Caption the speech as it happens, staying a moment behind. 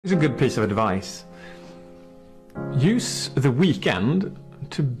Here's a good piece of advice. Use the weekend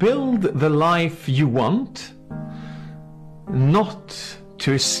to build the life you want, not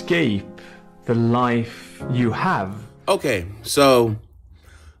to escape the life you have. Okay, so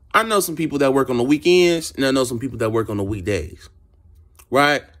I know some people that work on the weekends, and I know some people that work on the weekdays,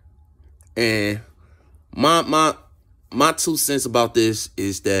 right? And my 2 cents about this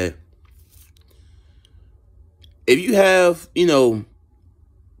is that if you have,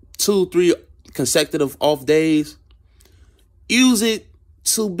 2, 3 consecutive off days, use it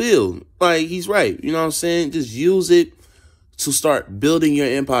to build. Like, he's right. You know what I'm saying? Just use it to start building your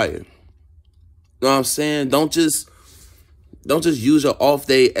empire. You know what I'm saying? Don't just use your off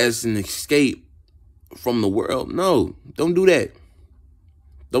day as an escape from the world. No, don't do that.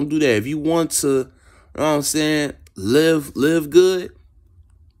 Don't do that. If you want to, you know what I'm saying, live good,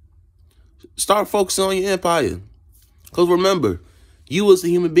 start focusing on your empire. Because remember, you as a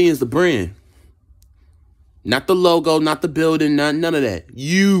human being is the brand. Not the logo, not the building, none of that.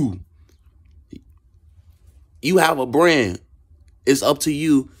 You have a brand. It's up to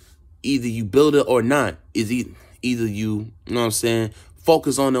you. Either you build it or not. Is either you know what I'm saying,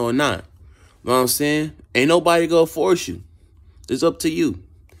 focus on it or not. You know what I'm saying? Ain't nobody gonna force you. It's up to you.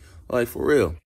 Like, for real.